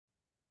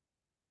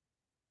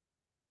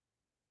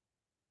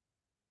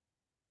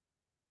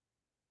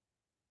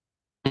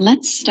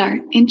Let's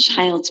start in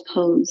child's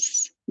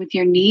pose with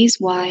your knees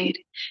wide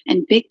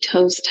and big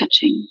toes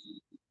touching.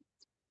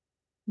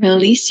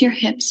 Release your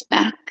hips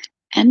back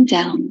and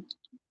down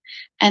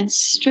and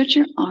stretch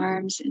your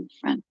arms in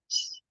front.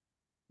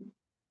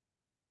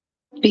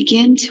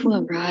 Begin to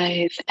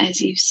arrive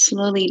as you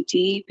slowly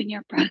deepen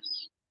your breath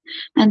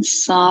and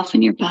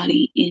soften your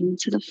body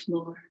into the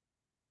floor.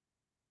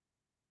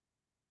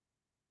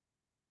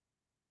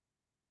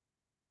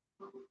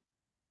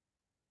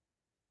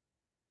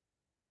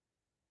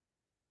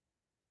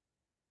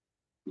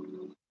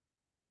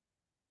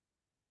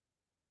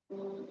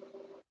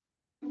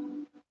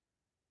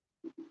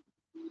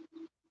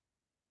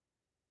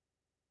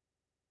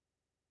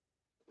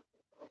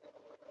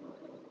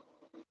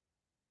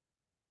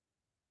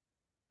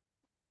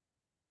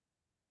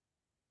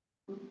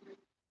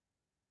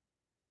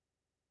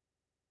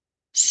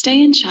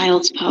 Stay in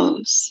child's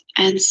pose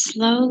and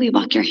slowly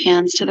walk your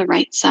hands to the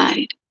right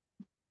side.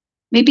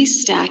 Maybe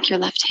stack your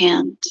left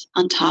hand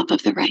on top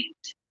of the right.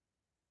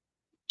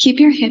 Keep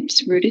your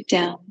hips rooted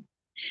down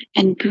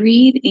and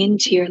breathe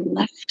into your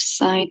left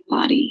side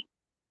body.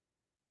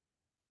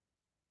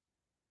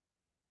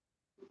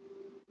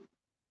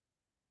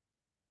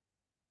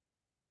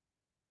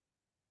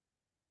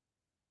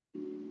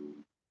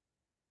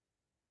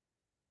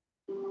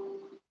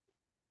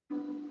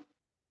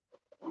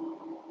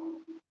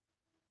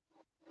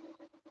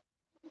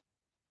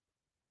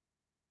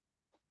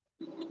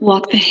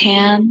 Walk the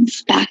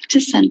hands back to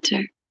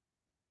center.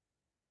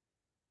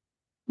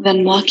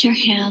 Then walk your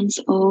hands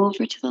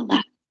over to the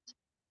left.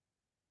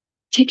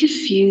 Take a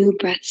few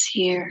breaths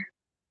here.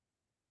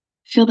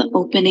 Feel the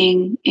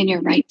opening in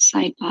your right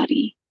side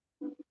body.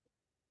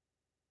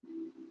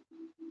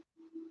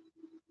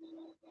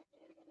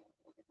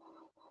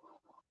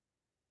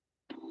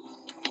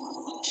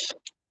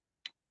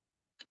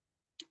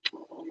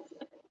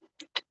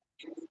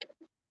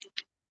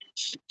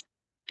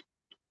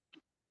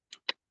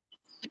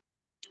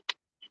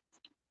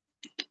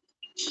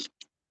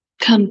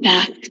 Come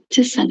back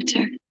to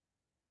center.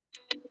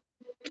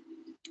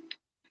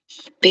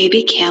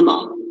 Baby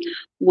camel.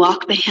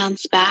 Walk the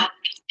hands back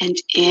and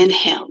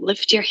inhale.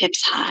 Lift your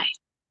hips high.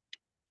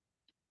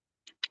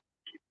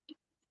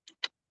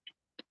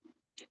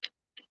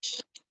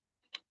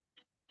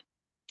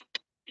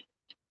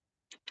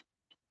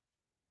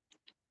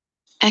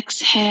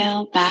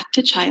 Exhale back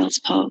to child's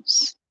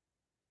pose.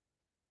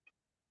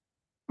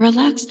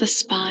 Relax the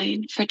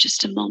spine for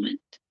just a moment.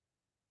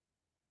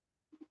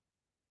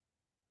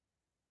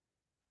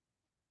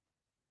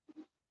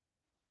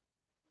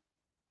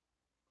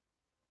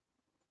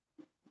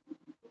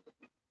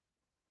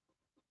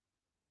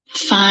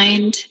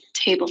 Find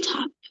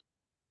tabletop.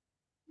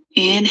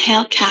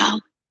 Inhale, cow.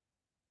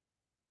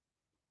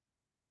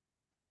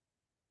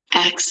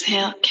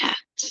 Exhale, cat.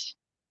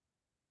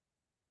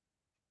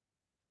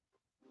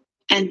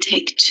 And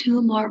take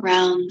 2 more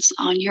rounds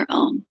on your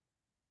own.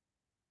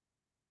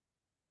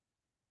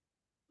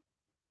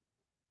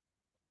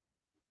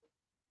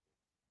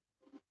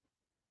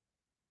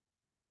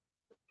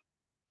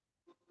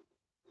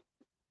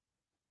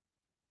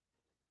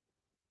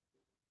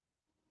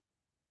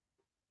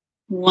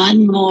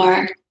 One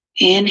more.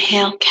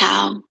 Inhale,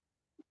 cow.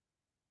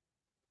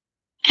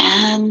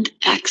 And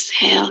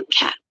exhale,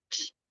 cat.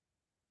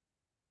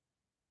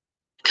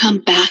 Come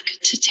back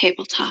to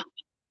tabletop.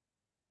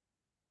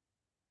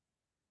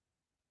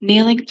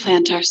 Kneeling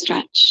plantar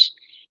stretch.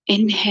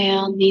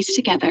 Inhale, knees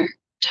together,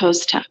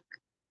 toes tuck.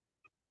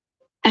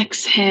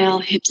 Exhale,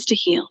 hips to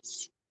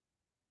heels.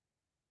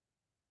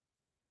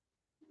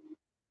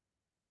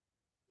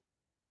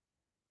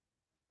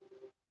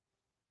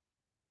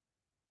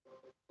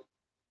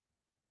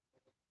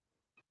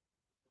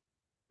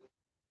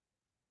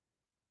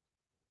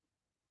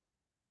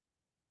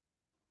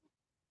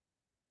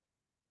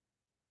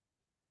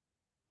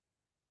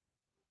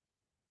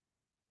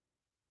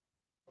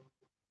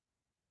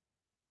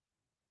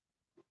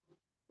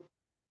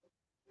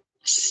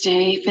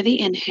 Stay for the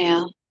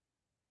inhale.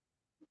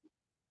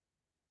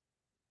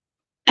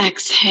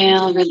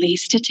 Exhale,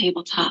 release to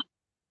tabletop.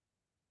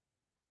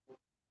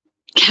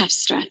 Calf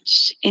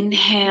stretch.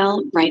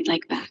 Inhale, right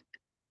leg back.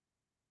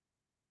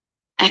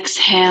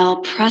 Exhale,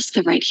 press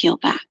the right heel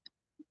back.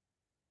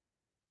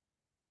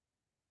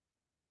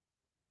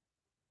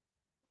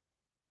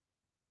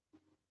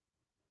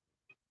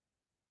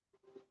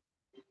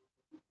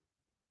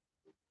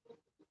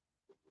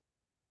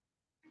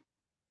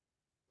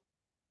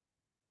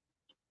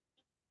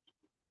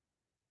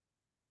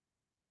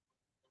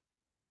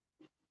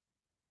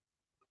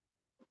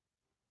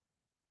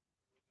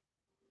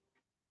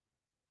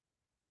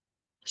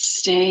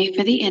 Stay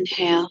for the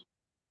inhale.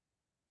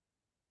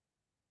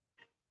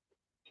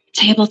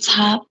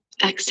 Tabletop,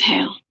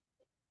 exhale.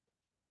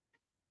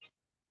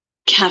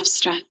 Calf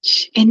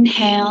stretch.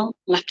 Inhale,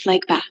 left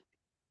leg back.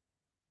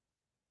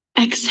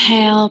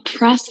 Exhale,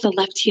 press the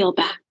left heel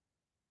back.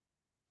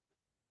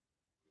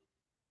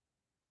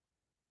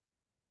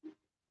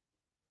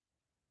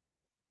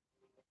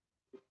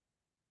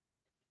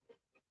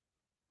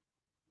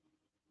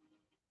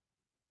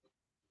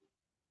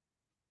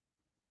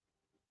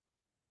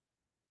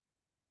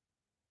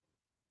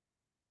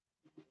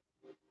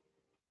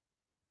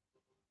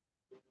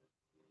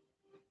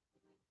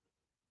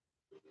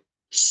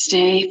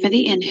 Stay for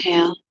the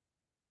inhale.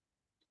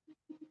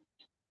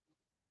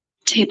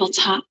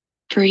 Tabletop.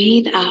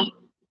 Breathe out.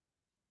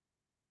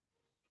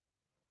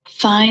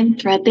 Fine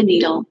thread the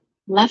needle.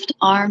 Left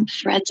arm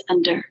threads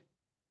under.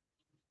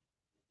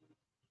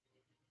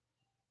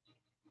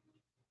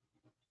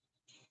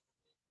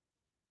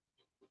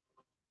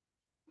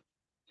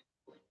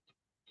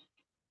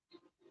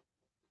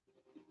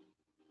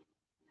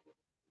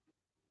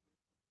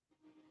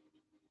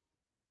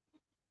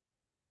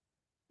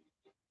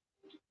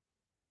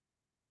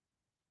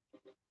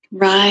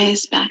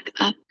 Rise back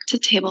up to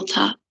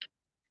tabletop.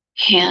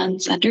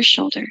 Hands under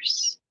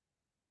shoulders.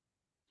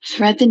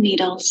 Thread the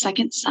needle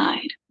second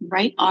side.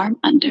 Right arm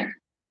under.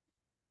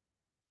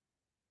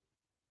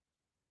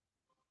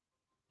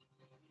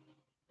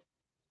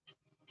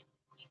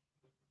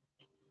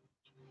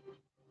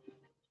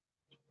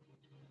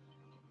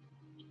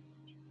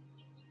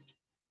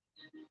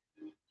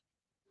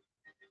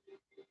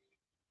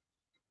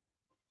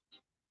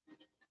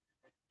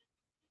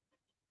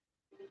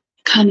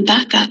 Come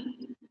back up.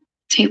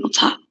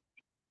 Tabletop.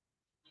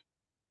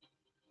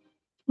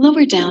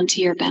 Lower down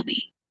to your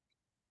belly.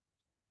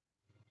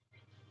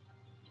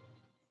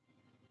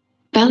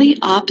 Belly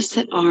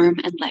opposite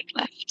arm and leg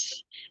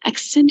lift.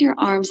 Extend your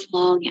arms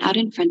long out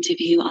in front of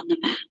you on the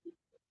mat.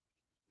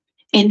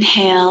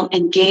 Inhale,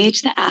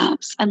 engage the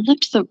abs and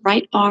lift the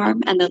right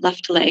arm and the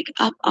left leg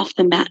up off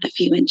the mat a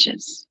few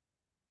inches.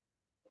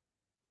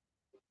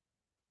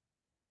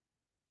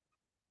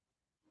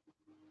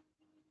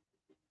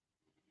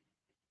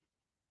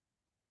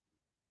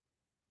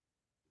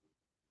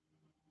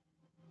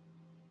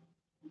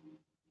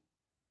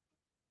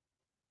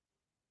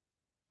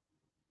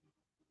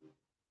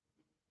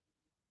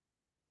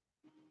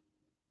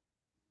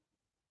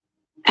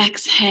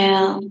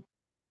 Exhale,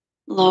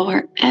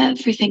 lower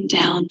everything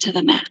down to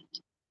the mat.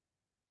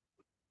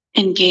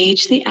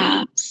 Engage the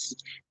abs.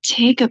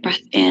 Take a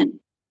breath in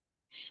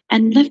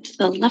and lift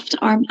the left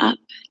arm up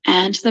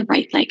and the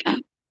right leg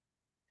up.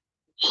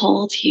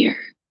 Hold here.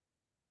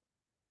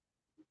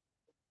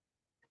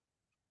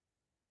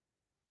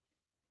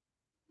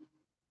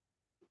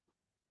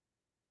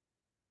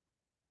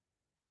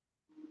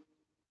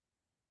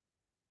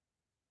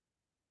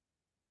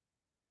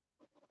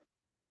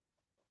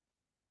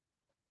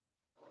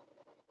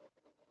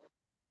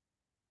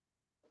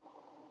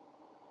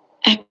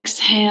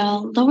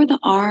 Exhale, lower the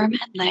arm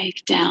and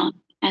leg down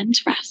and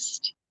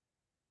rest.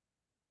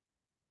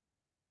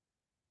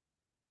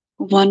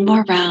 One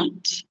more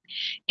round.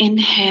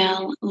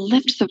 Inhale,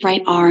 lift the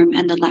right arm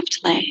and the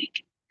left leg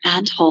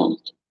and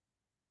hold.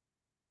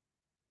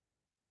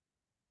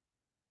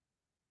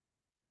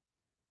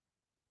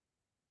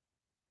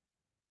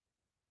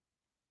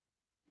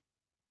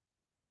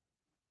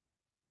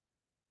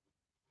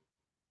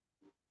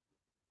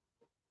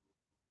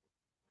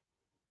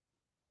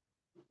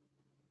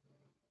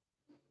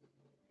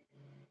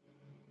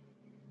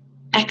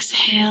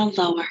 Exhale,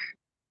 lower.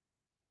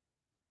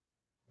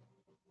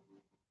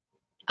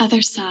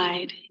 Other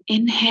side.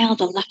 Inhale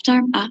the left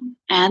arm up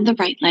and the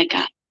right leg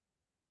up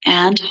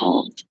and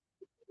hold.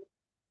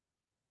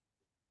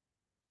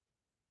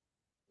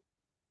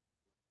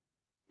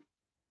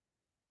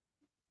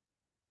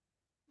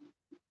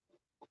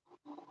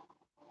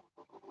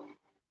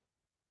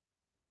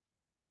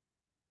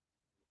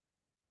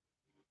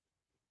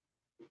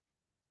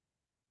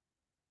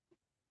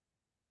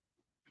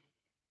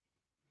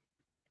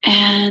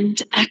 And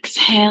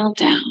exhale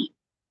down.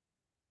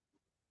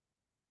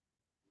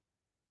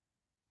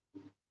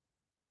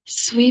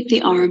 Sweep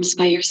the arms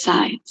by your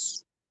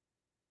sides.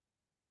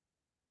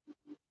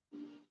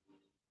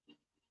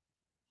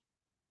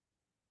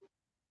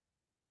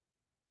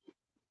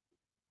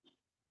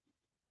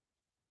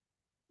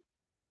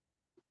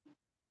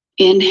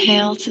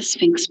 Inhale to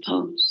Sphinx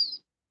pose.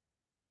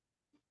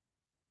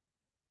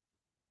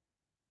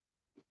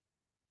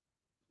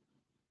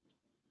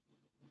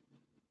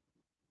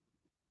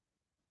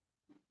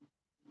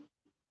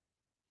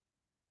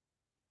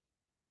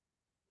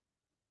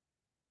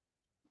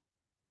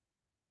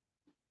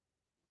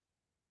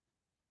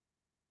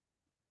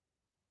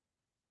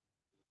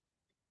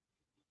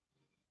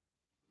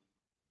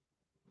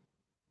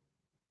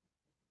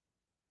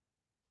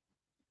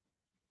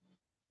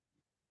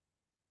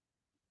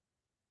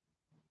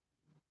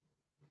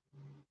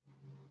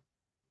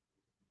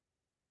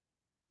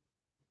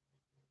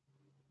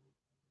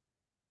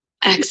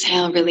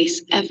 Exhale,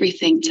 release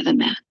everything to the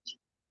mat.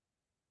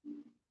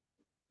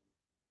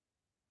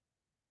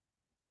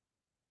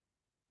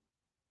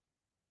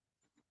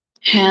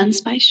 Hands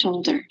by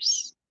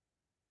shoulders.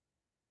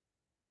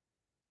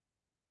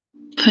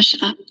 Push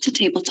up to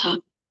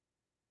tabletop.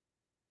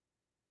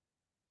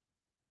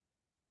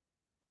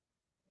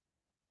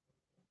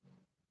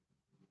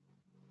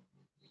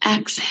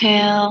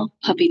 Exhale,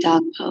 puppy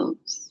dog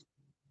pose.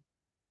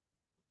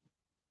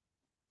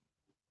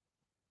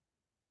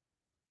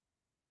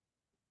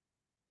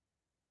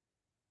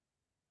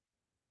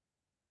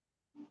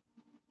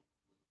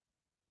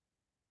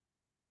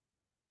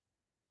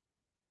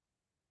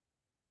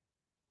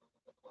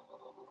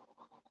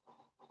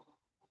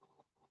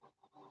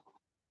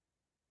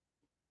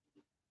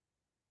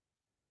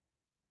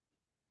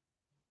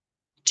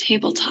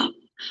 Tabletop.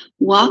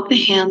 Walk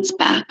the hands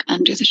back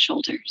under the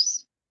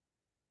shoulders.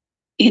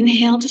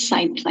 Inhale to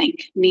side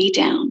plank, knee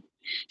down.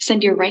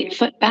 Send your right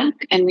foot back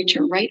and reach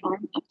your right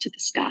arm up to the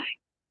sky.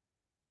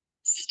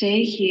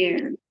 Stay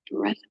here,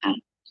 breath out.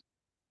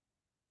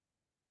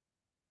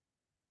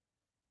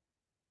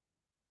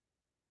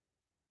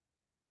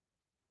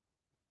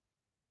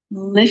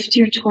 Lift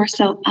your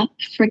torso up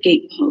for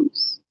gate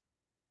pose.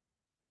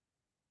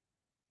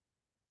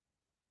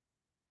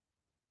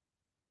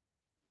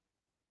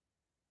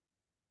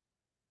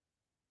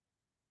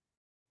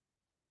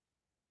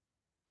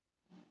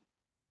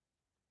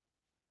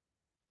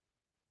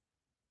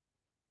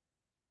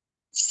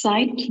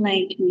 Side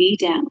plank, knee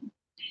down.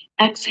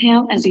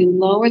 Exhale as you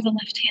lower the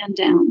left hand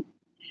down.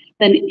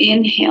 Then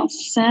inhale,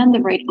 send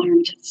the right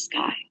arm to the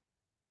sky.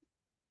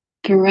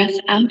 Breath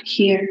out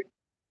here.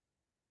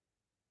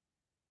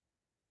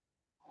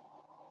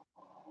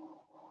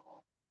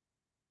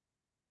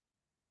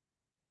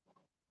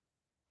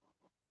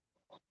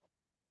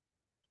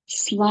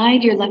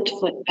 Slide your left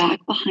foot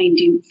back behind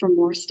you for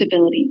more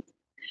stability.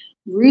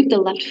 Root the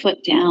left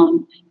foot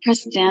down.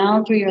 Press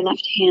down through your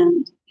left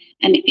hand.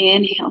 And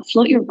inhale,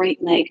 float your right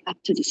leg up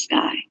to the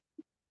sky.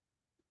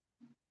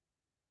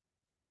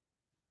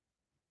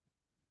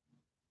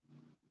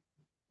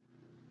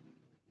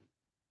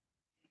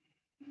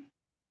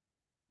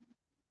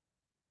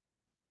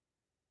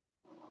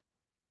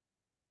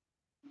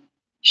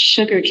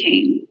 Sugar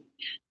cane.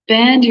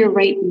 Bend your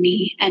right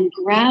knee and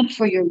grab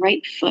for your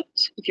right foot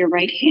with your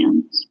right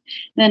hand.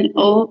 Then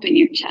open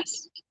your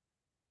chest.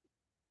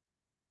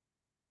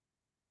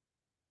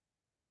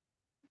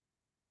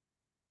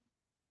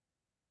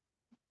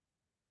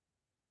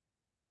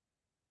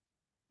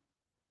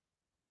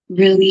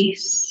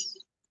 Release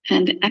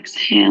and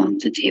exhale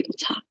to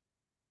tabletop.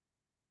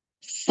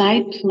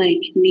 Side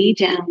plank, knee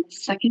down,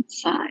 second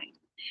side.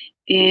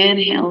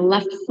 Inhale,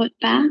 left foot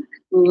back,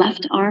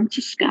 left arm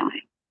to sky.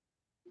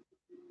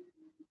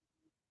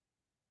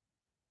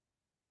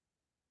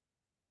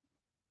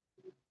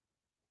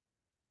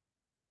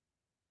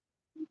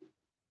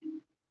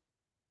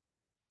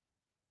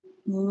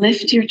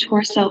 Lift your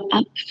torso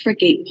up for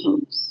gate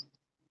pose.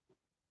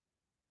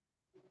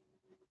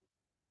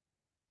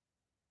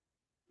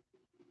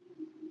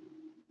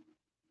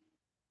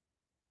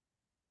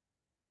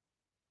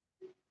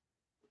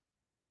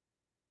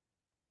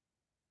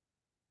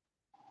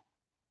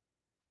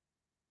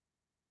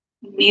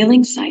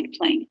 Kneeling side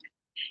plank.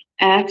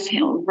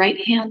 Exhale, right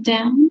hand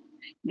down,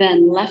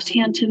 then left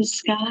hand to the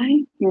sky,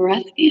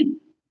 breath in.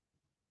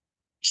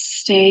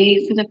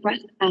 Stay for the breath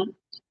out.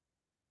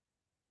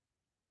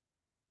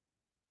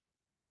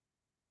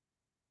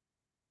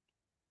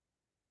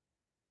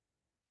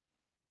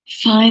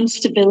 Find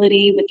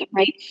stability with the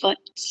right foot,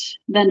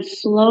 then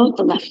float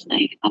the left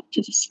leg up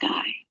to the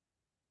sky.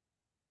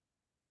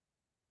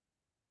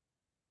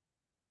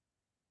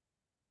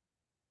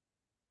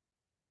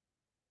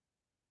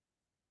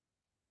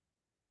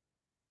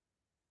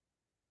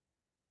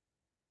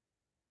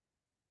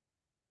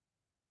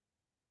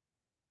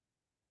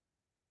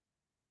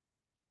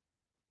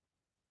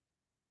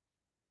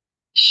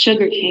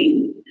 Sugar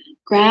cane.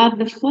 Grab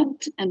the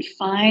foot and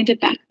find a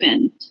back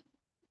bend.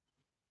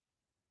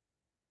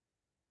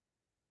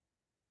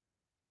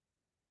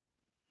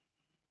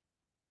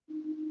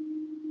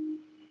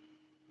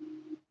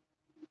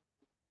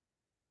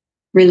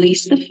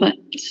 Release the foot.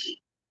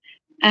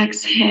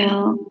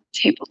 Exhale,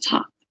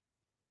 tabletop.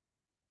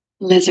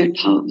 Lizard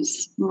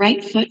pose.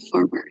 Right foot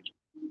forward.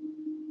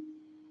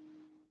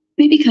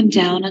 Maybe come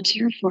down onto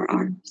your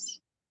forearms.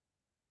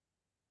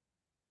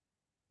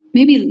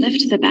 Maybe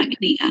lift the back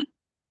knee up.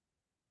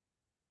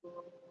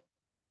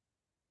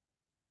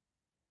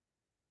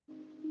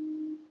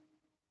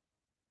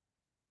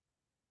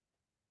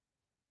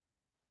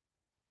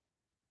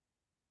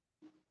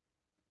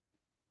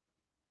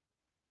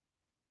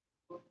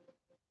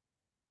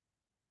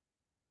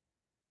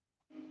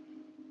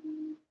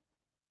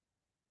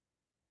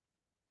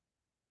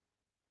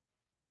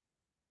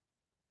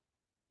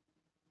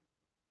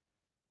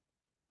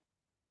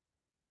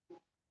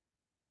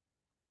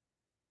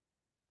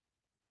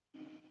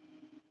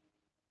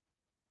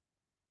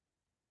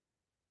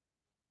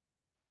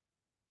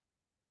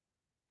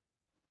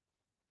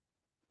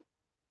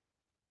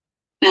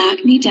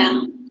 Back knee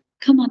down.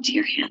 Come onto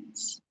your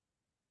hands.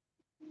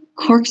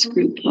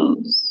 Corkscrew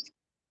pose.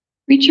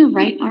 Reach your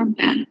right arm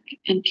back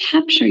and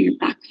capture your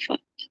back foot.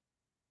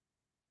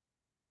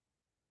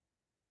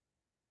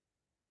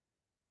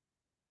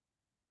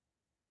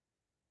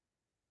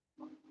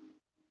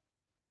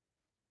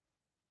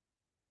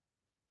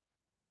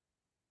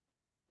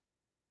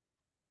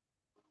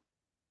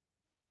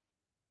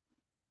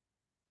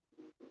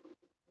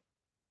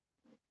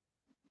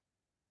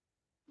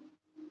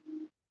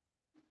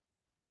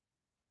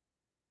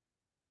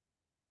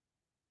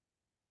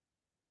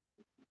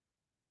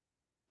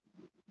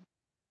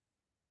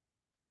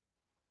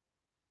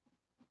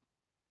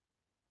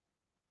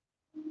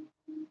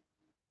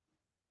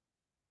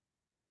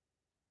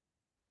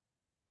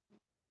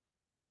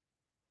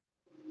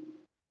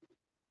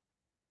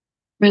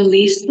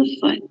 Release the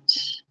foot.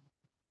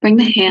 Bring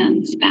the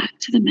hands back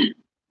to the mat.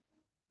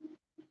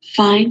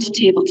 Find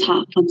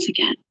tabletop once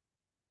again.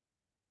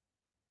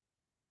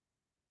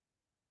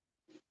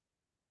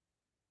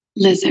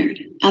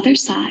 Lizard, other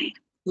side,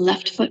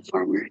 left foot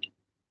forward.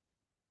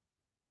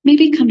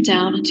 Maybe come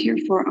down onto your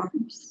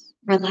forearms.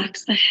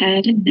 Relax the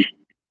head and neck.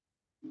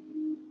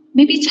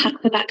 Maybe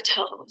tuck the back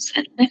toes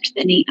and lift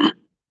the knee up.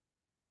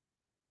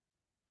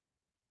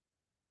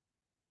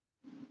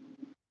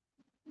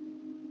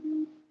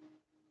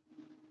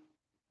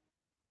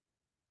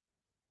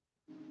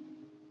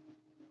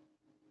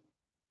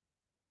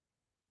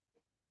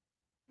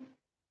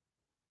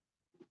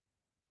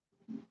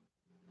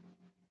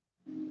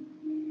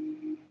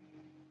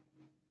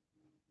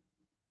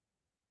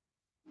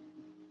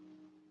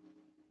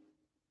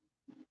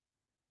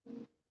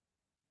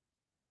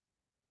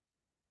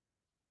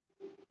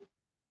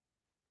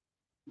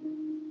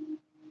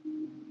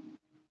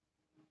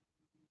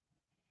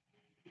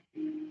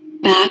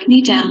 Back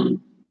knee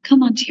down,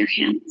 come onto your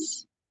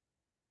hands.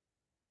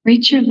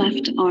 Reach your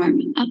left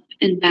arm up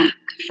and back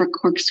for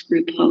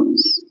corkscrew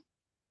pose.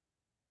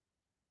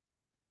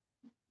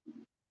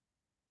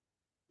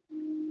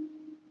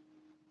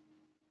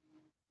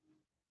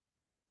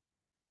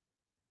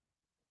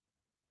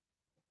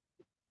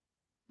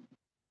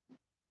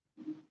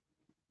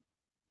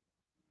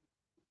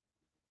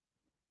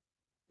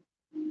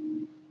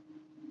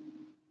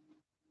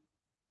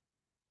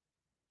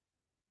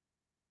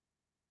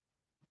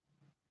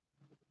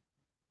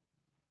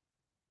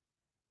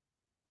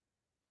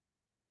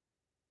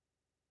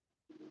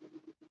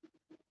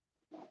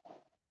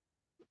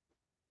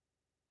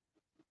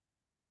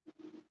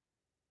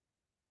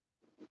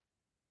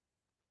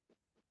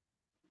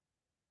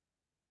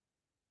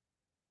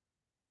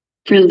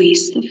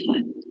 Release the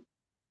foot.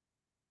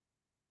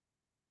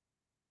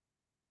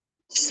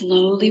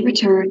 Slowly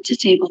return to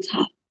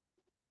tabletop.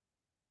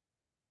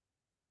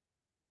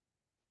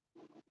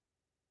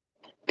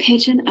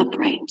 Pigeon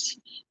upright.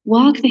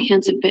 Walk the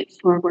hands a bit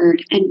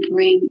forward and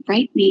bring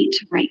right knee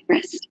to right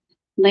wrist.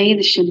 Lay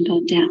the shin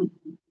bone down.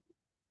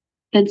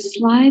 Then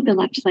slide the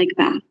left leg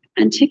back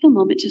and take a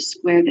moment to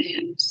square the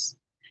hips.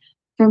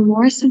 For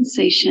more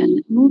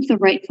sensation, move the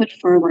right foot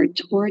forward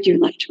toward your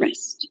left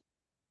wrist.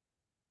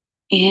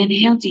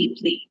 Inhale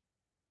deeply.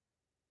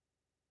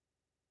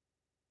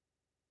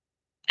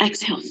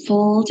 Exhale,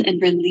 fold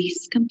and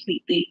release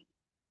completely.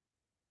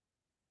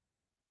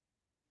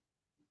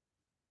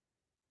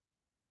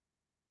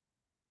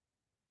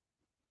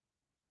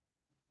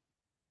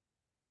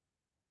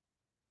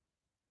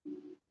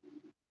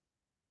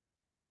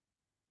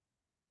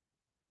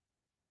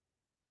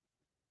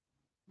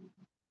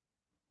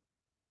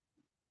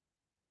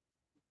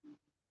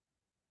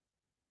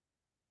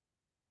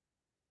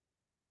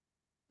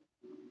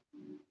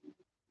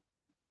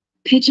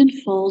 Pigeon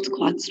fold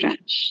quad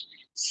stretch.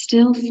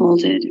 Still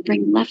folded,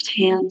 bring left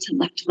hand to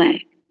left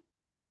leg.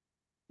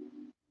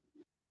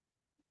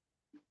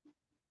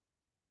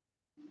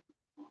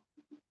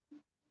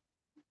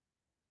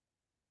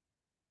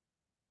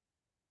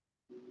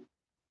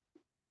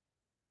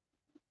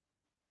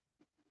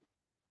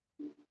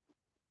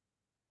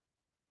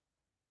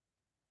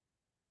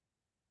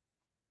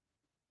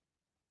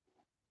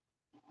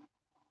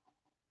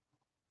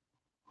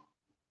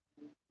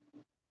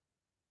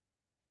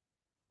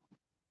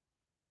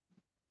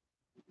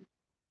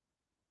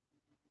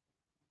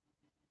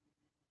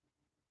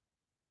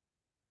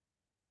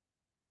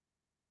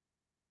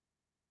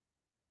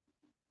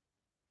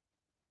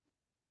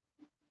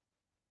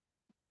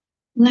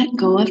 Let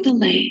go of the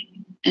leg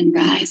and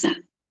rise up.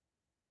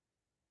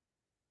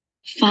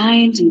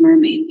 Find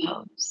mermaid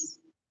pose.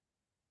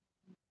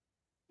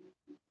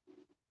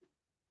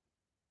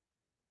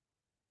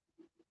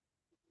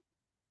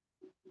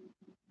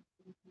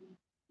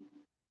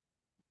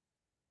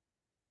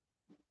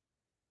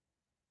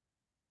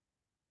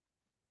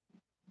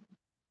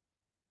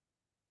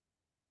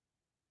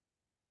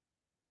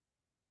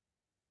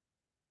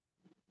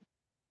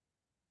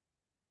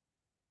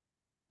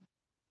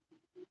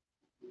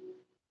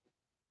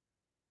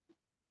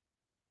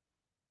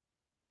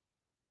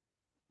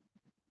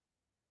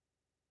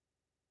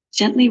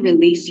 Gently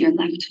release your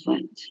left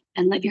foot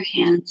and let your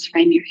hands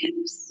frame your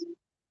hips.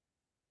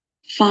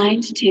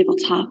 Find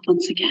tabletop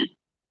once again.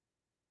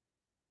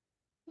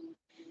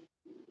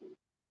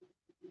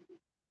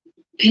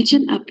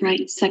 Pigeon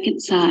upright,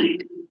 second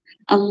side.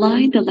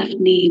 Align the left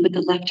knee with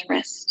the left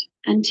wrist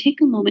and take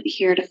a moment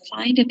here to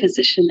find a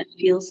position that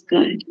feels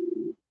good.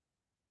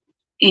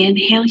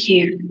 Inhale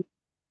here.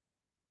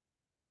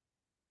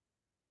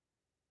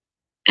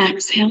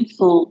 Exhale,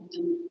 fold.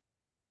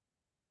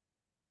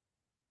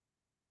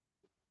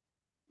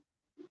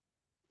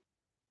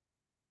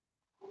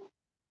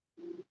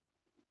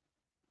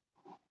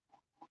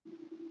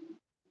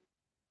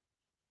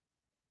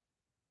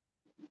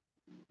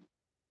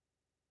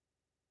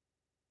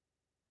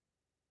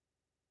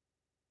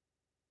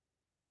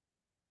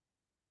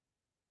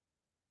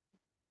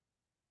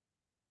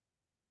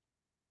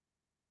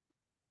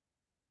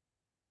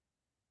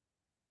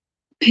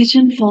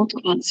 Pigeon fold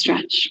quad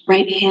stretch,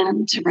 right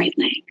hand to right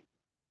leg.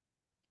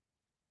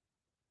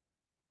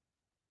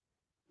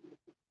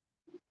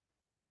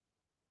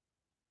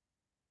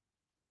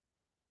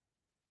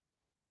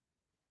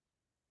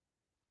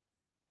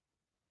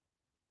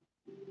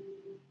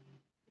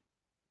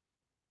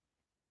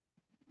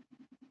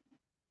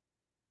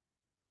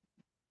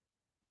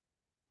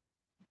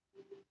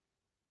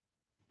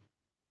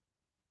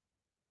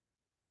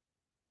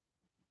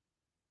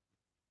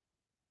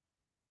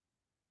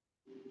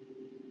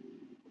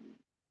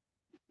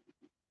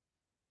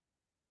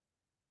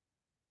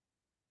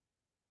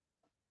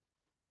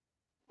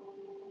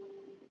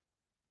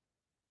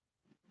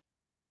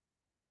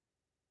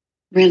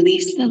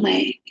 Release the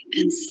leg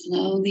and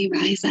slowly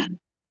rise up.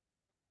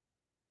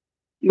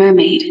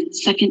 Mermaid,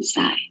 second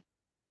side.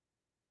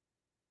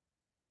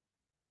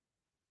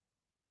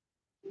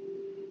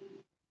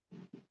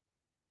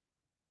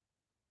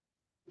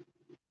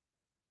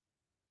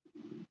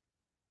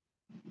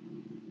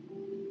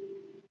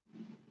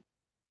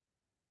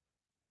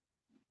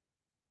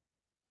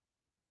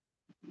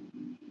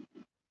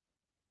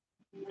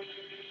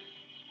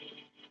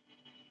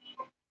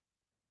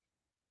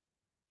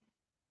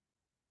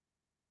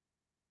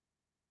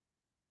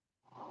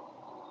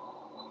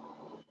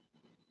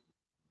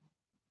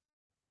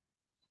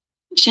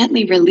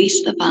 Gently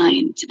release the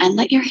bind and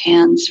let your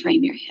hands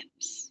frame your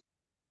hips.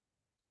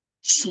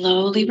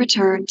 Slowly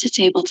return to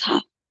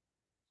tabletop.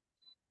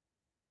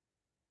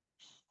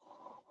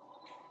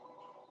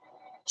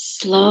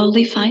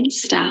 Slowly find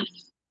staff,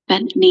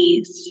 bent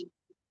knees.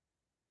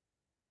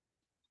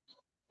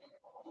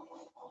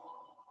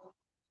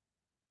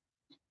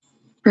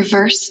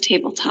 Reverse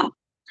tabletop.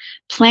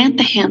 Plant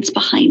the hands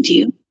behind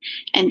you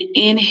and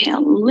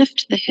inhale,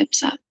 lift the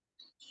hips up.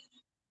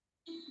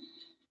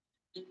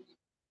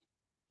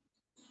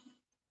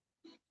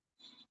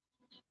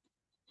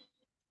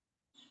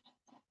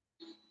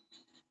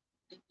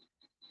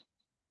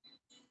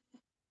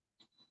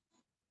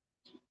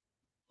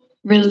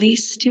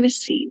 Release to a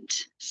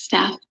seat,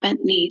 staff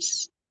bent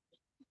knees.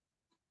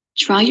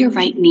 Draw your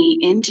right knee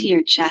into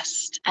your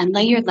chest and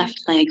lay your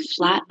left leg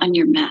flat on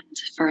your mat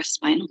for a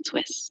spinal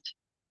twist.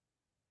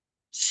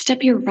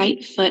 Step your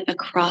right foot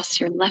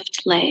across your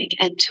left leg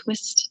and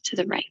twist to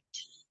the right.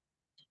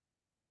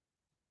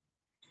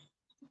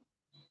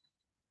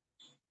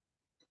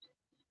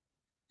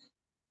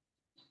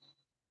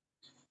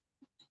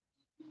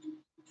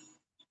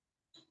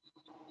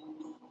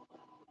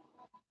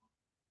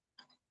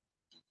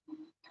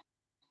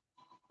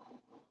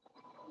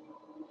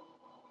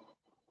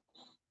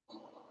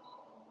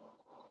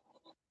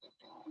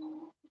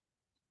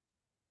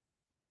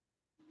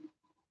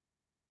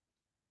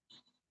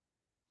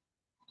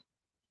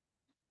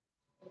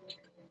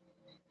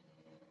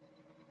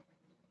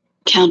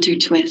 Counter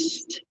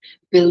twist.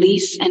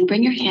 Release and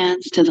bring your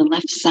hands to the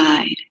left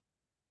side.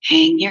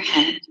 Hang your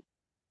head.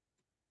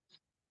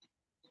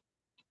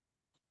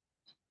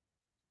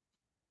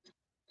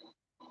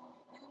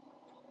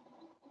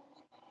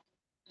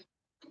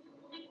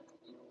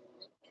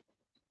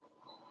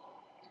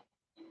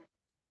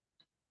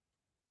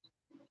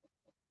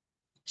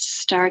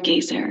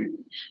 Stargazer.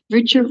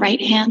 Root your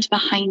right hand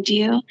behind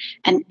you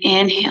and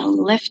inhale,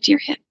 lift your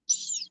hips.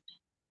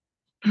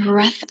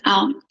 Breath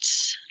out.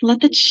 Let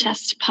the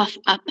chest puff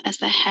up as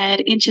the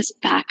head inches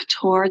back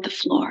toward the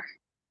floor.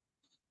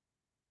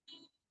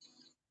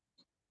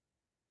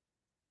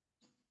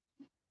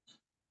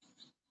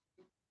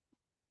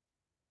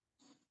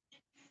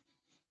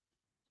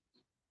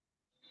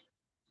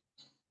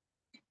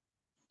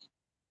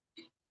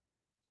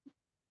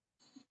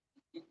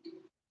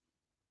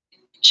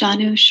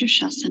 Janu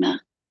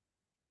Shirshasana.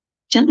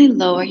 Gently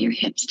lower your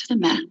hips to the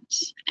mat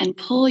and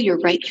pull your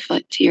right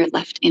foot to your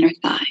left inner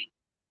thigh.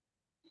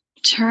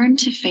 Turn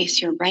to face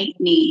your right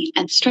knee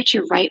and stretch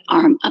your right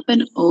arm up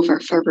and over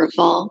for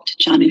revolved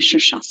Janu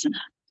Shirshasana.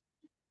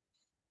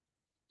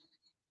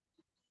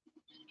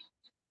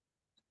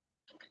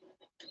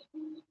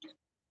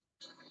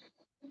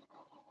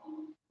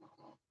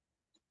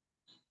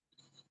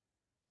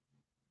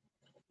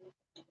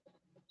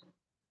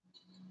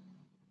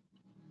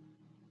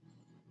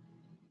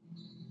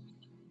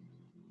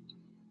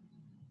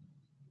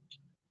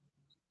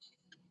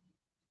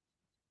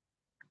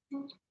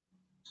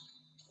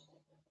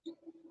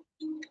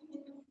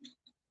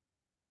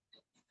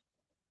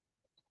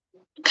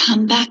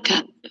 Come back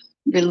up,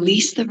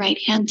 release the right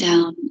hand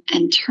down,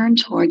 and turn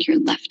toward your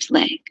left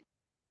leg.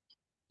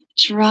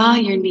 Draw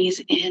your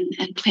knees in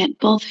and plant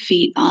both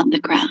feet on the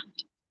ground.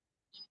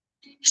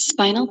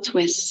 Spinal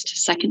twist,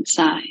 second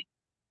side.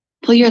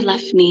 Pull your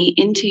left knee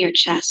into your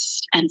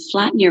chest and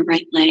flatten your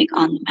right leg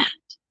on the mat.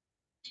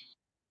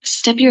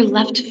 Step your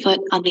left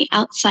foot on the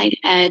outside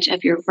edge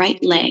of your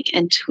right leg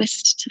and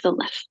twist to the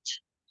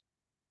left.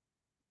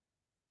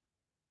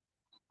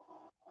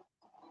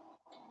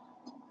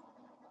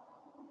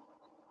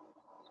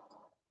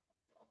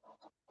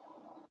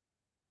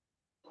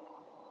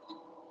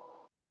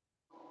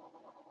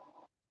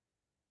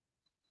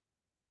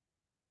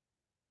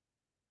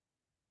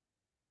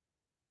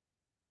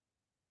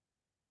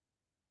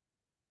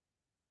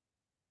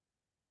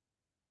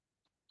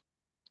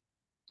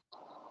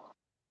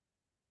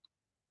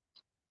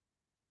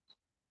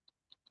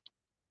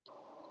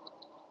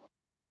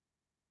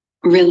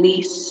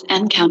 Release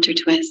and counter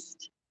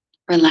twist.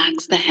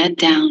 Relax the head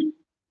down.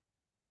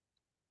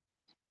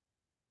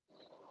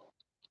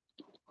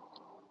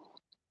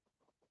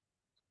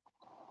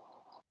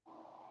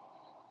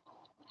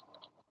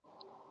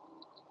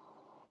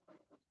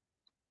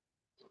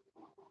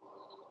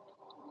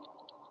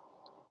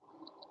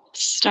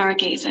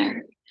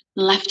 Stargazer.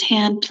 Left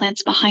hand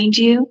plants behind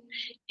you.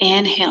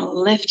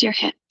 Inhale, lift your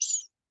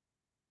hips.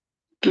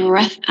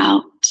 Breath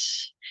out.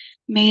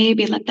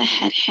 Maybe let the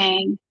head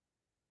hang.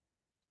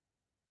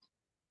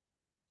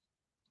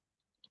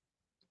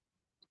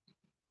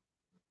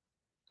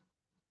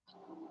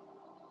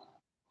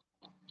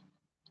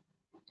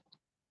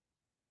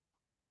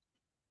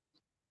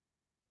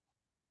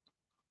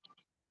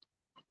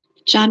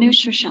 Janu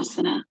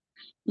Shirshasana.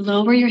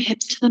 Lower your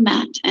hips to the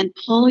mat and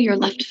pull your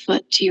left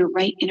foot to your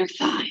right inner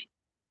thigh.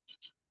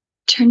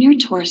 Turn your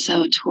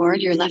torso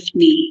toward your left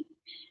knee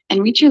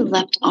and reach your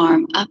left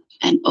arm up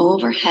and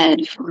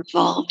overhead for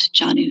revolved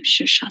Janu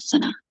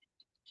Shirshasana.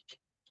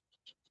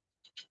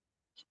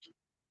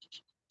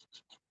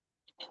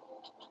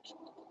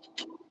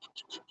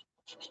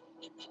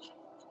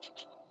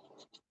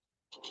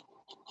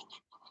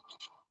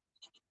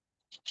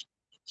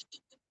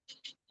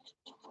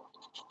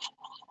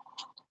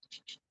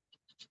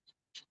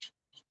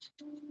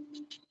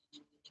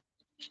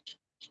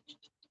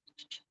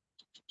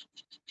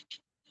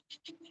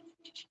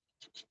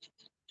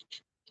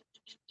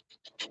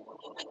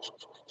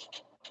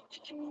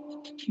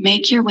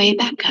 Make your way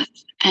back up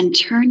and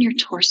turn your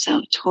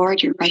torso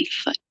toward your right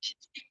foot.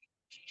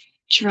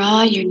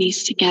 Draw your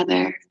knees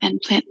together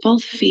and plant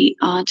both feet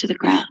onto the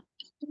ground.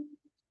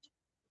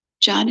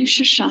 Janu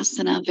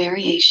Shirshasana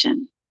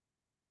variation.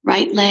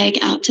 Right leg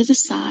out to the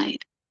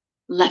side,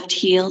 left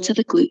heel to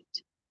the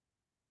glute.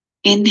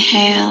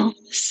 Inhale,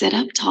 sit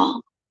up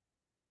tall.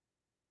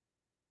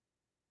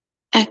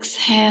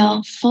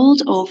 Exhale,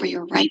 fold over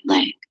your right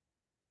leg.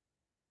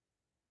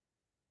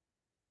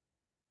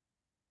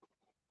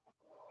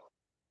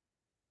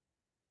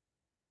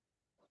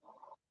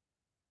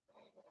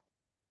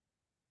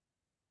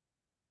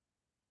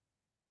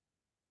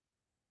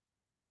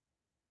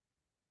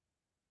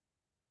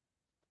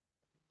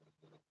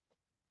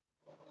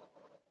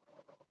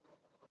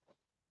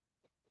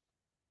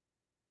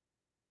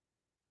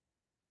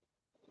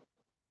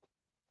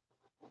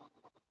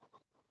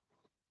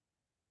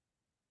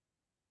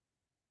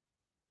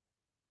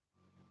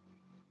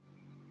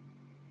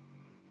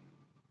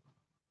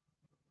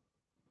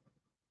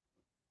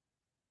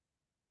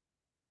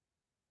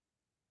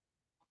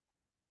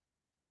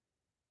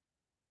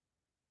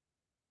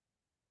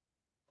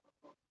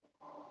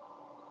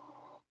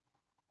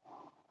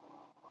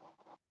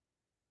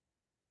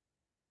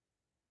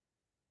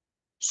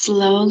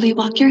 Slowly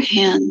walk your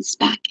hands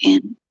back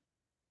in.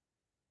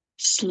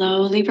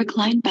 Slowly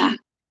recline back.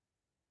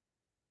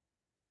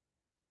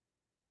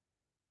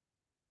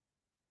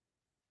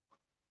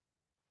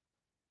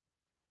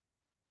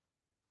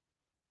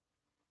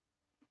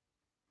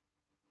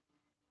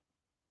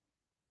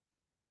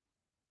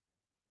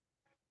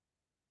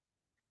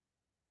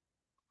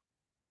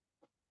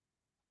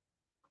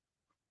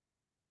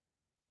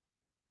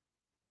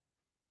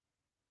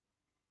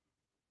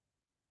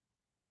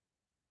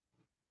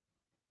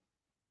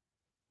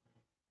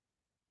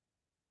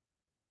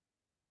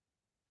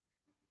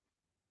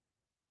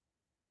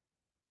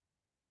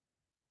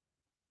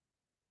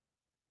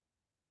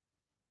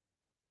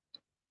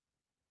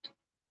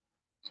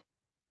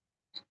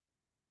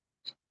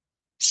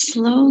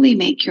 Slowly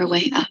make your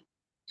way up.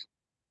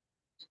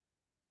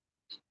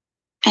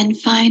 And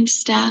find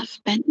staff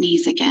bent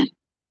knees again.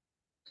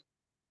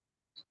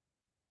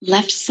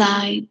 Left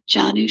side,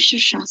 Janu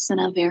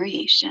Shirshasana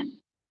variation.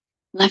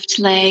 Left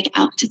leg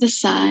out to the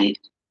side,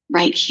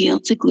 right heel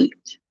to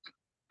glute.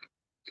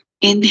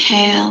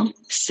 Inhale,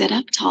 sit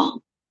up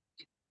tall.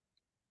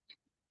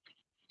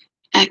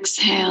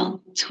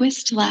 Exhale,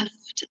 twist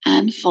left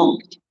and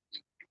fold.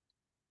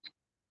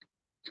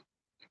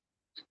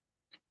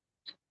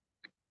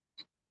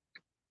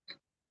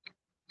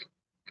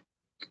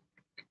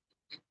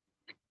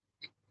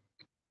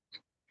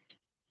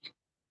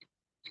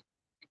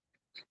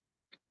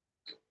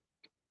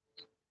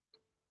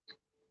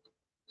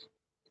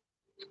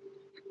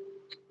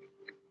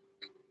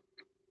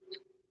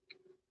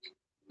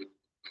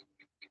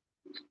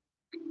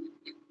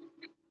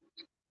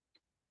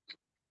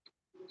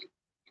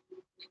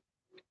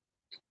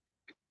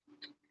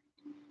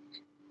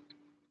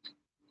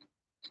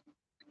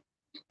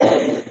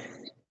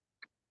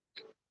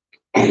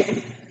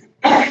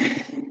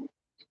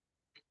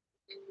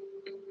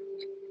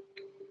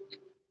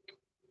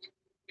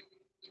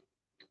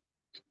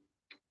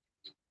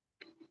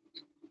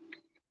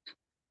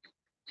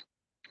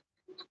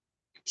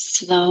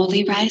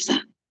 Slowly rise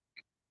up.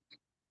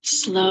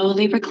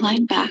 Slowly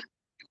recline back.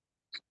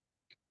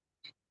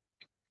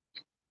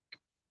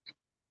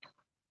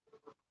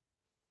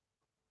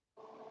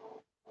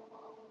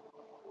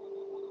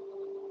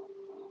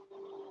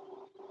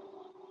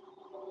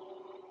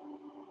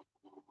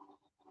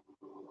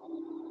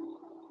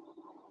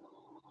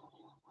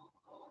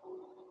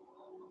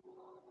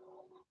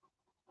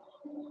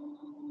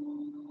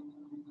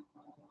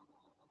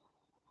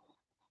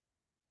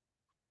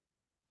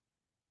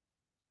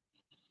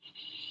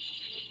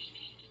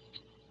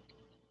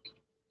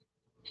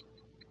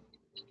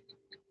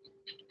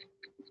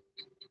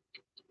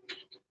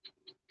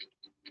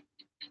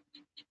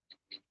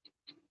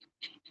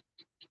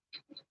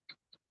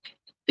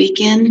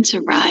 Begin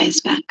to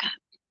rise back up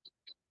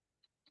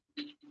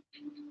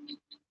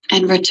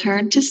and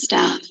return to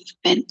staff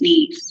bent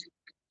knees.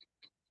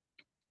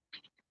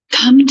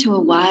 Come to a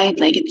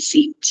wide-legged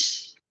seat.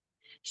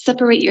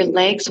 Separate your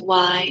legs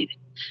wide.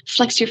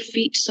 Flex your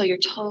feet so your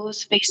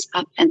toes face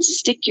up and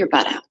stick your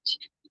butt out.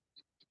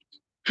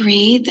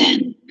 Breathe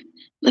in.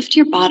 Lift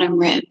your bottom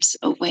ribs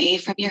away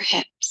from your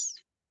hips.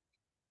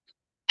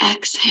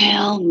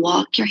 Exhale,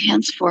 walk your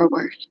hands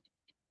forward.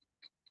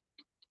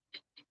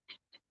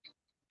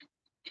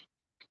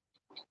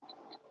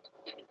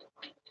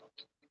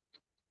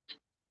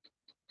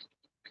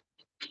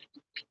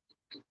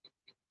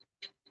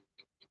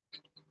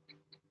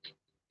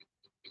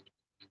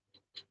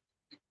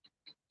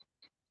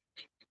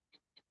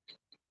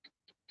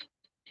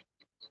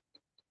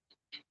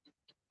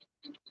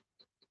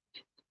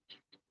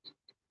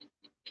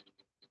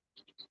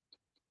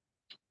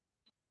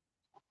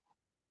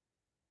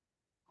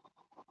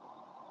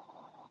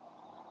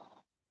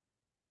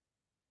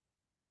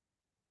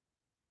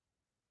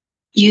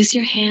 Use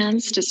your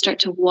hands to start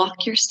to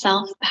walk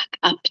yourself back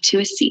up to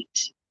a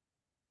seat.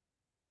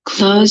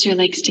 Close your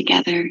legs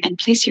together and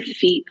place your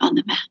feet on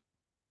the mat.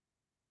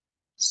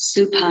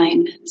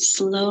 Supine,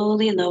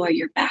 slowly lower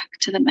your back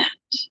to the mat.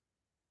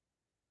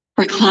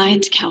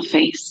 Reclined cow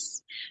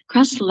face.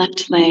 Cross the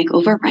left leg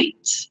over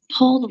right.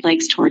 Pull the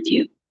legs toward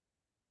you.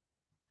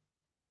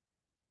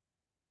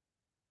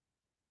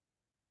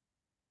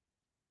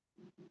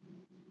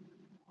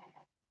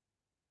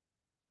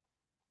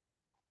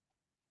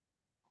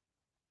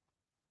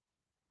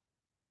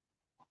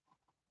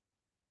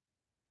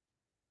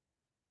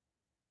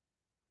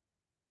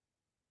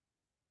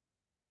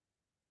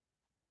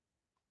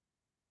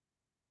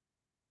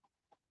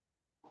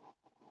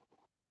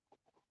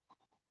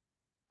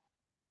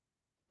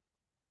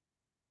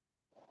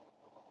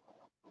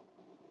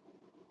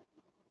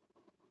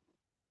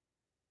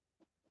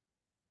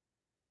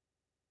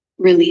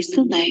 Release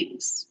the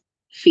legs,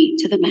 feet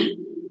to the mat.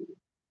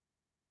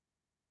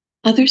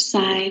 Other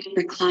side,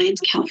 reclined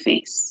cow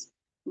face.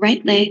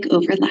 Right leg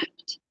over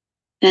left.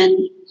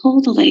 Then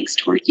pull the legs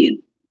toward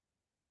you.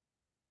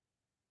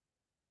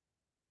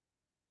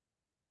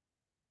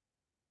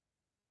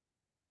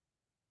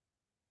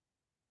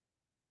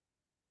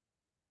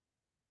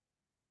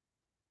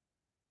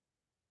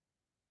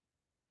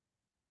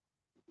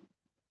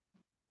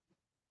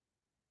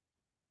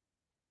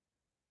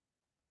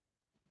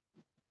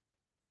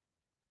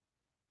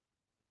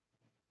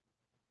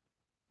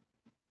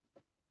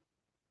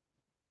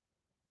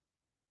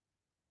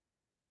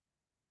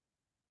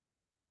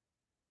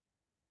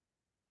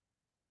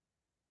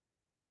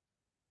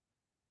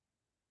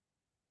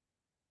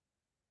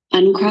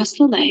 Uncross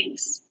the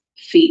legs,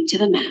 feet to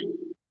the mat.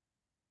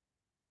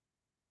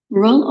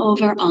 Roll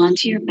over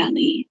onto your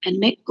belly and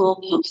make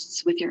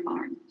goalposts with your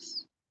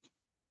arms.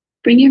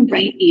 Bring your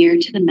right ear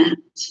to the mat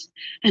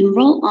and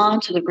roll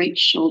onto the right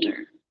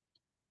shoulder.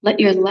 Let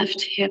your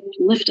left hip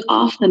lift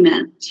off the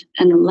mat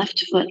and the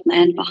left foot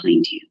land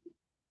behind you.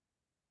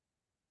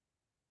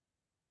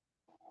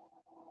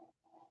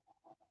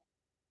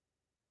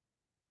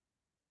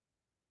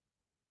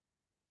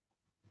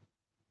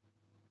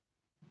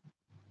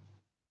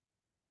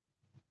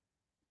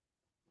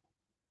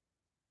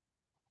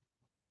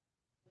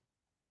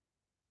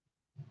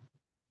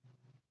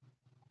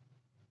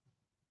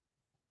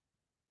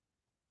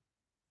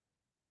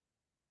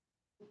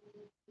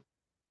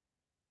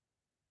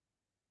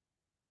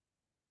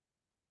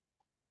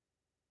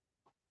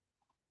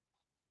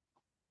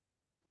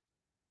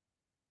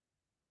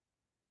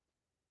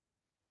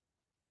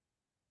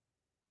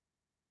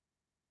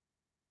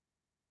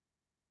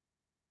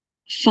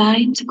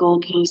 Find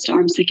goalpost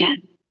arms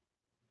again.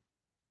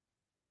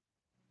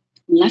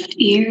 Left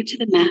ear to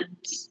the mat.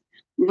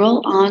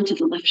 Roll onto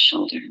the left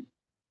shoulder.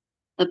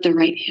 Let the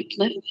right hip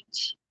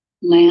lift.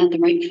 Land the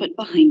right foot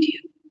behind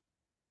you.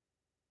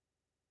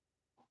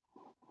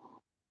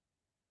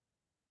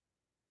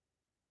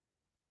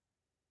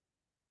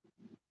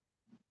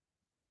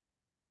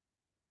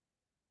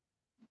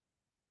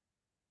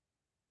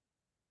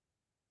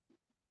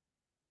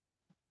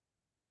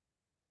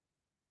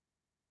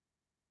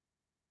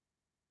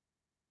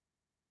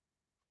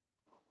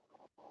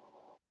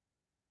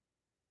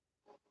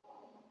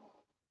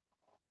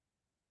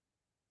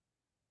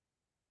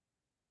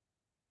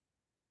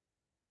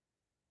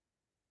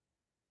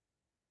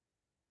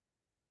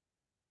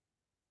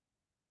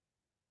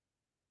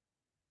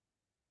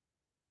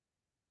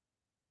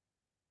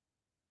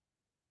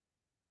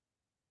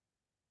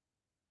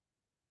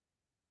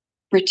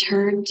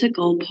 Return to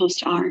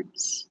goalpost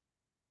arms.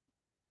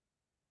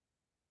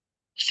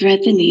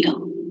 Thread the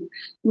needle.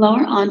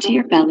 Lower onto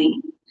your belly,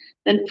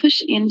 then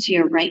push into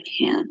your right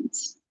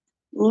hands.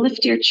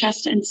 Lift your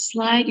chest and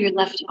slide your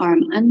left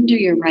arm under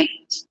your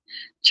right.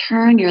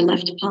 Turn your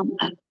left palm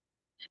up,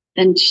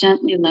 then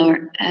gently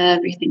lower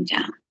everything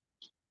down.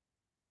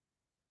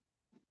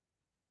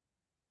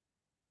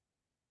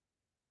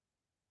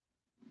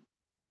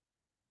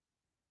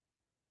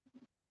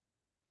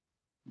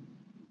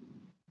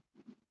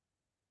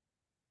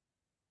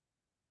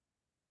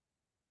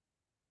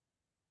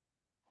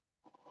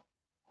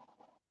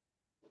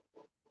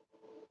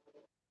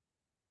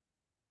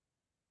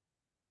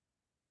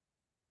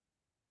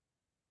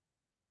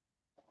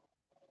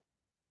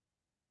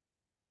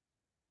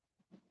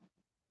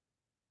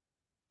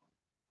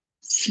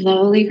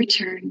 Slowly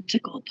return to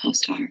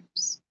goalpost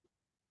arms.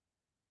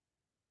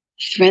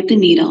 Thread the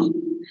needle,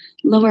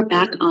 lower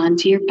back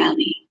onto your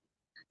belly.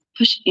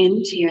 Push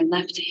into your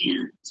left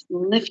hand,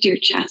 lift your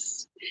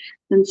chest,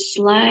 then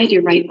slide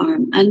your right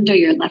arm under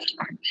your left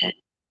armpit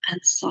and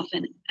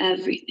soften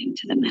everything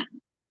to the mat.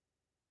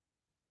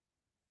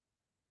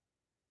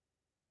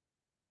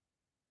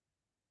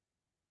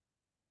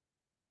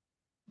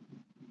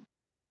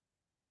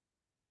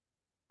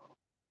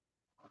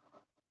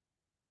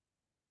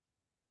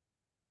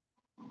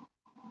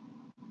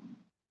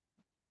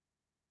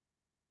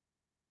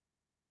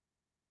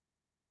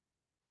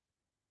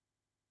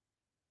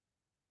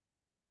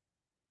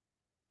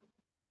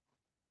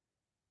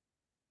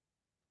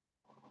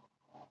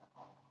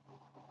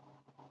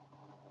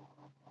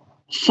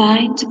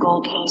 Find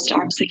goalpost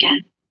arms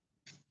again.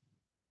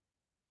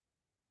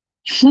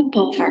 Flip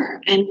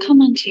over and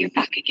come onto your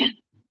back again.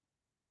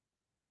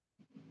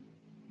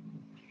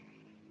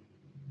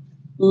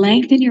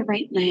 Lengthen your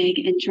right leg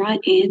and draw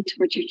it in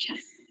towards your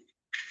chest.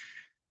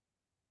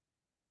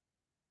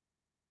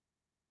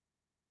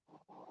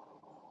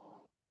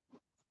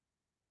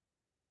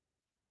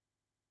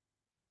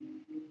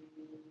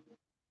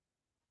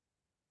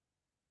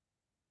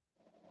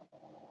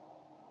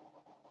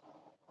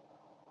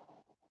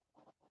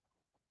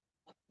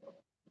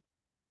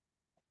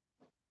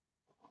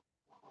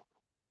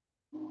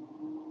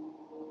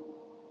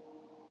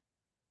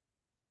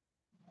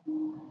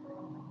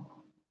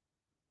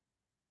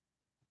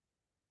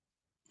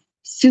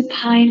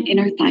 Supine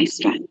inner thigh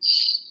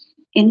stretch.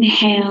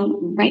 Inhale,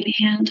 right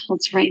hand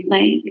holds right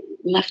leg,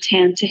 left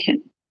hand to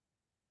hip.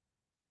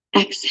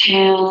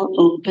 Exhale,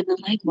 open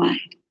the leg wide.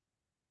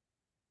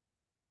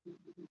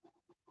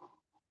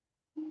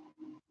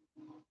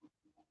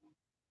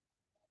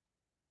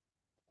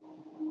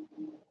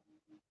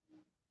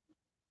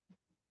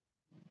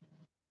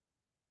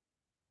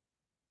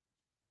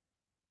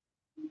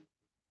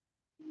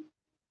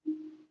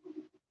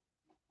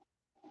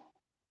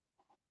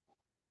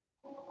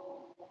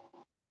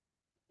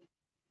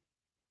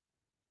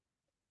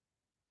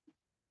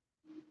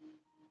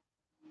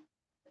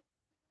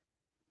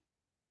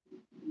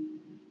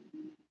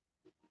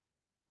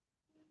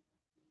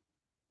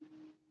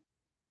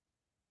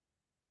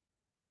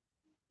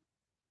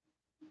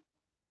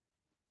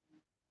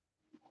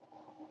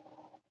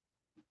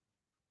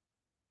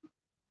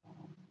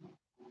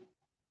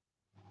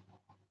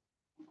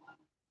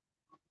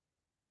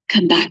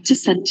 Come back to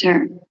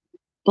center,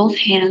 both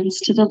hands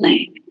to the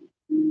leg.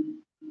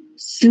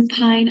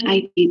 Supine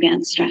IT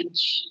band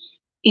stretch.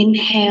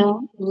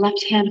 Inhale,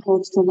 left hand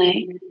holds the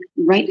leg,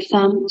 right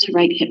thumb to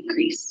right hip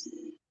crease.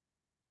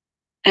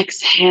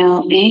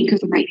 Exhale, anchor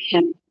the right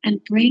hip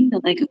and bring the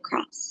leg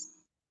across.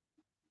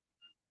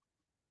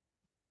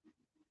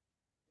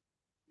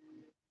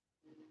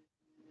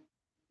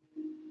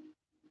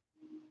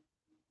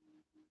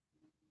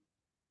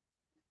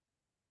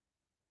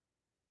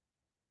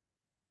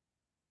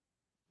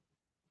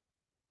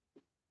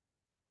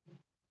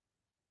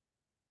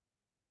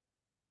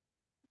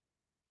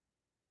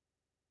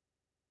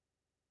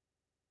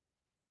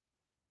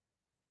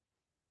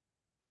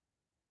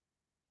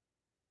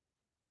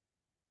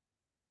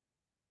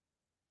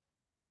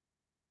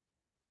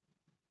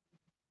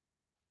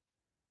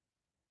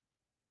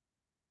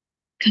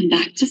 Come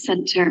back to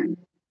center,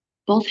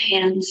 both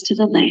hands to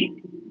the leg.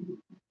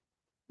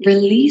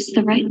 Release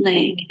the right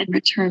leg and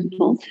return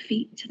both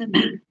feet to the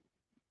mat.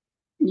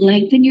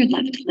 Lengthen your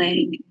left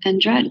leg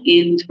and draw it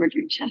in toward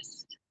your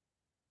chest.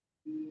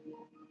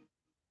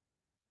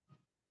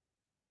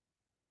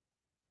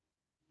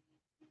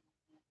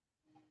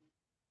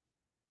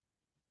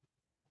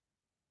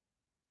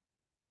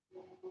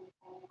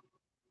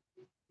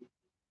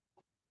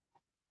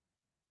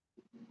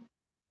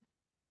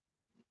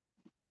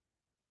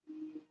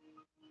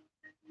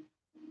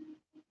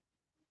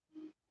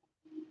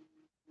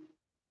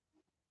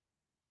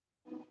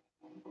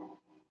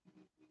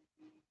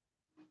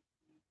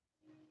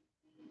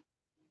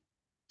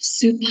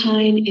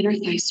 Supine inner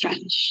thigh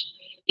stretch.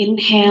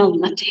 Inhale,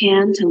 left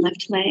hand to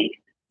left leg,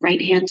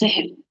 right hand to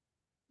hip.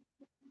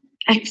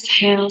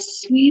 Exhale,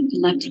 sweep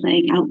left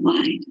leg out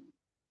wide.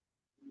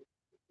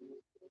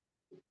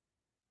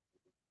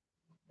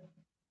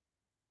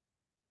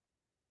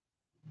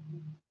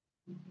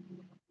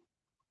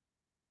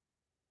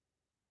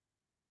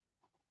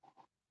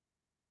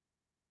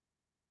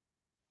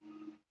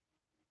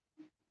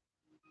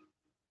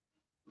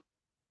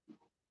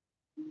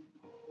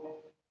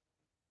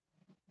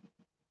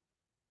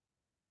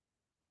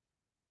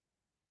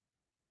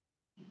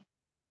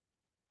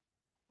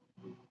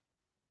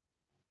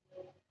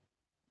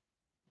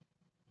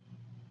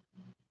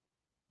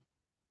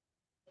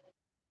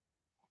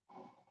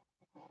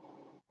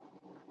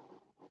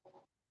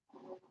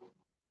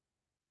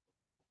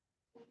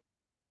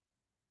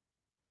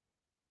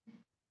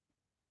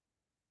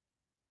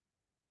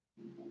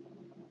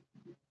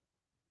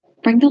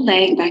 Bring the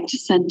leg back to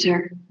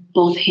center,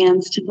 both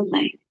hands to the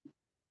leg.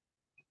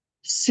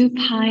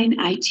 Supine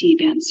IT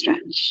band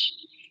stretch.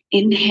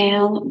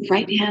 Inhale,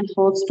 right hand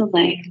holds the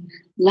leg,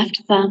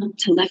 left thumb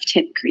to left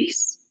hip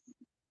crease.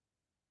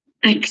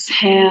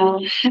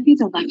 Exhale, heavy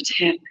the left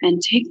hip and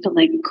take the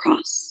leg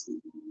across.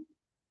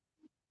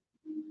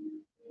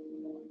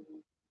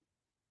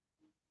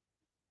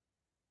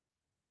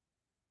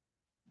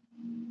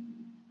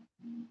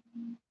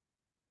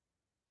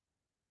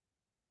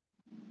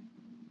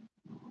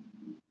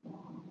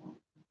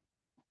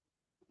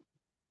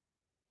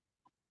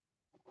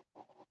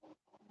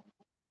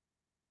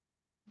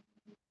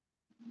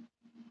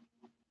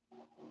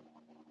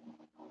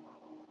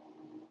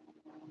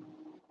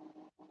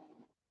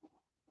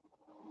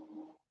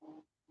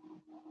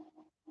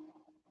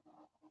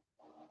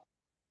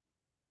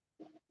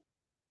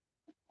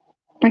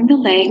 Bring the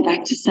leg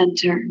back to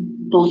center,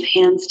 both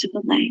hands to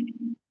the leg.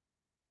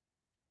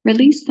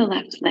 Release the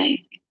left leg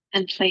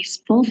and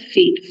place both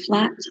feet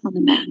flat on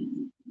the mat.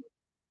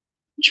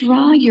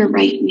 Draw your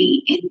right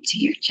knee into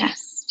your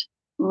chest,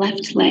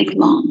 left leg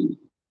long.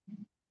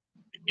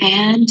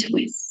 And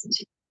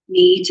twist,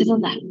 knee to the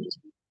left.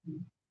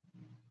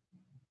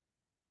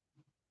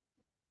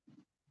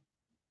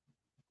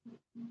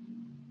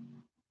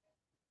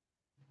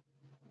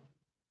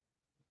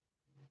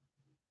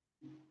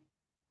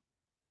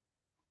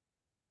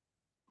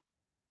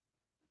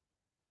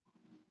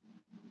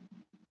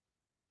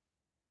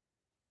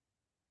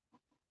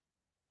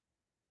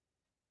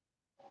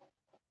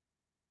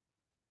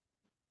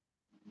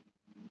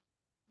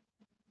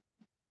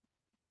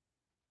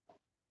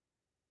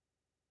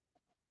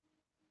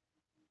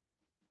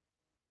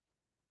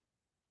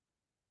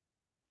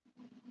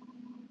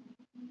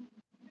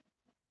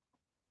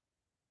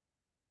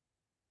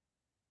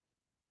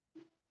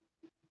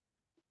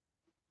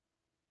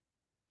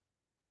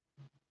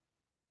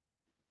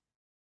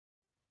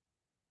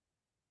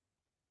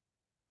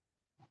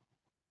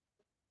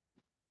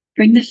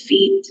 Bring the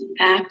feet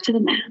back to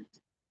the mat.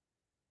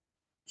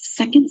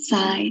 Second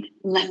side,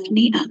 left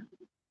knee up.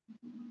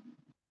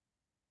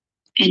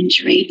 And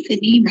drape the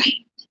knee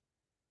right.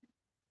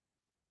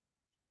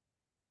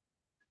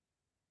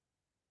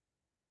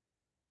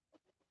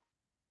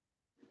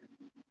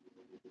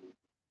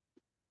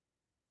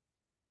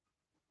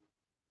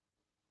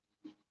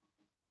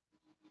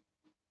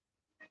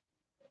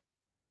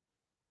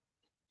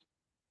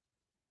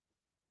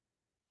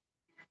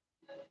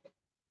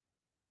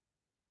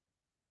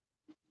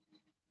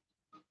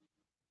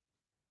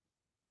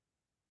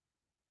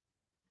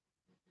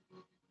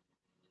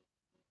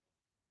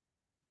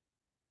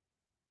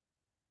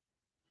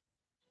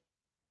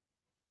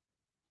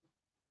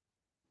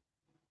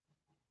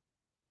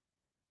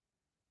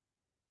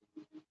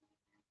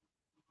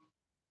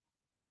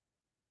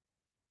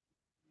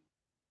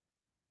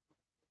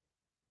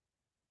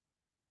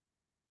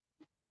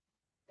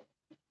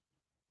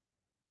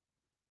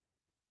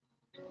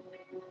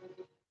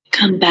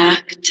 Come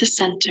back to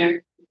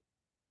center.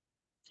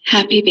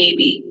 Happy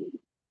baby.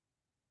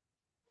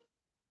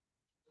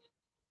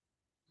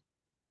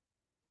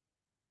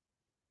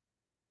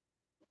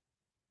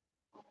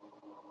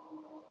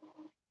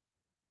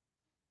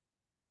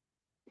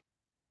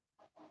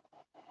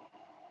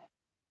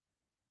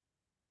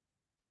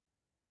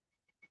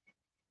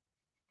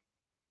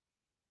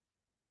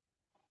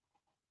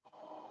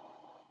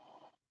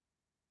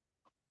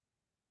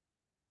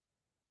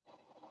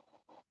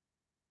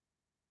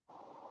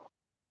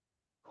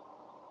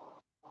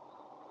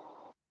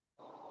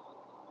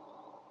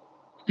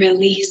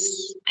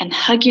 Release and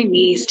hug your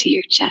knees to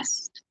your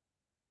chest.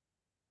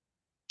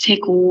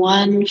 Take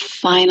one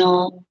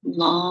final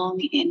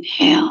long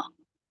inhale.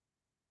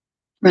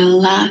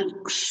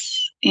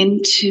 Relax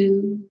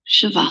into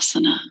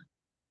Shavasana.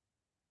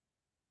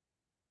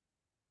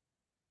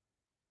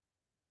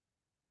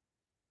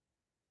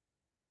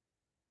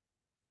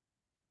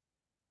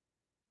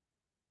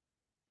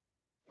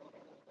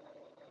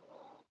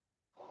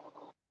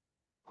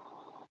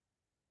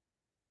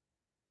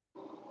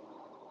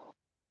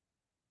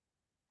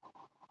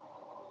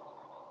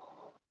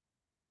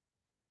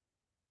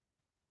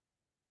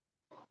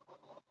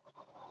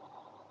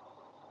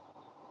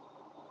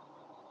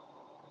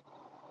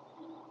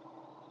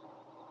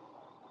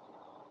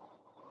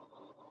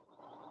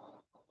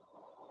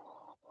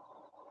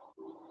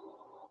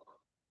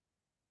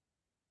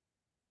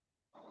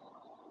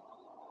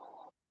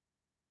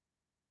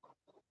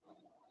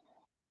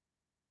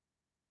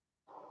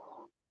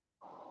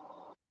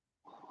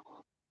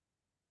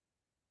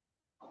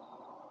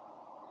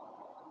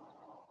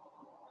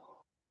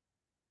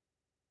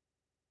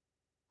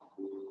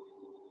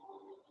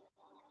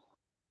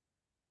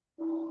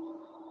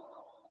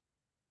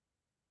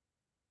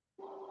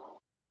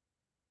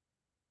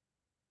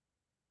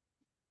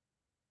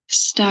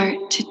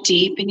 Start to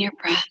deepen your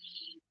breath.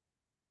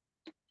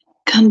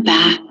 Come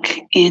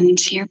back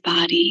into your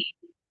body.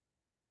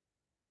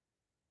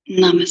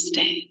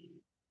 Namaste.